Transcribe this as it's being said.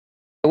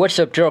What's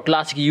up,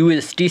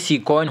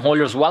 TerraClassicUSD coin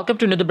holders? Welcome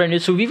to another brand new.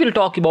 So we will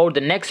talk about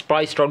the next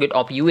price target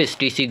of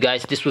USTC,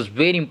 guys. This was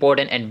very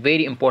important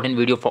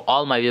video for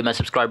all my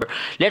subscribers.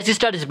 Let's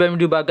just start this brand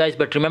new video, guys.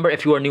 But remember,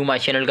 if you are new to my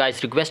channel,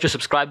 guys, request to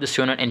subscribe this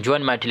channel and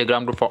join my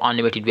Telegram group for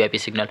unlimited VIP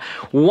signal.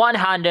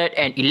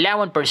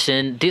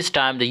 111% this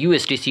time the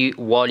USTC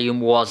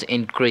volume was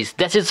increased.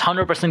 This is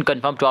 100%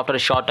 confirmed to after a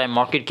short time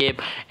market cap,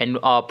 and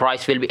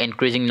price will be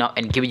increasing now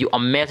and give you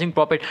amazing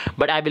profit.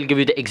 But I will give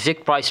you the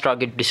exact price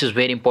target. This is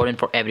very important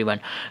for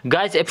everyone,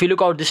 guys. If you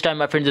look out this time,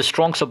 my friend, the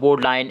strong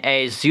support line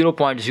is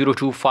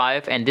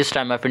 0.025, and this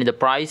time, my friend, the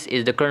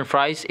current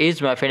price is,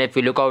 my friend, if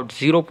you look out,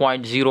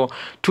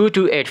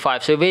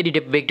 0.02285. so very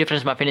big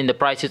difference, my friend, in the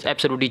price is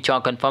absolutely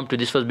confirmed to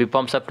this was be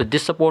pumps up to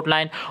this support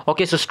line.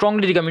 Okay, so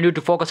strongly recommend you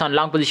to focus on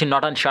long position,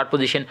 not on short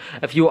position.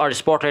 If you are a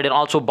spot trader,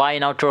 also buy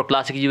now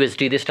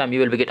TerraClassicUSD. This time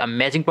you will get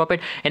amazing profit.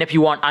 And if you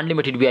want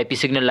unlimited VIP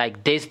signal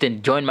like this,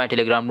 then join my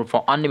Telegram group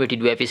for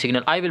unlimited VIP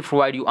signal. I will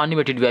provide you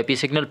unlimited VIP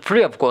signal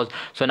free, of course.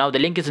 So now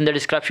the link is in the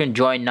description.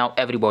 Join now,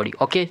 everybody.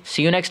 Okay,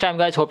 see you next time,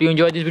 guys. Hope you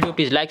enjoyed this video.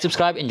 Please like,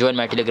 subscribe, and join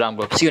my Telegram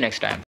group. See you next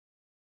time.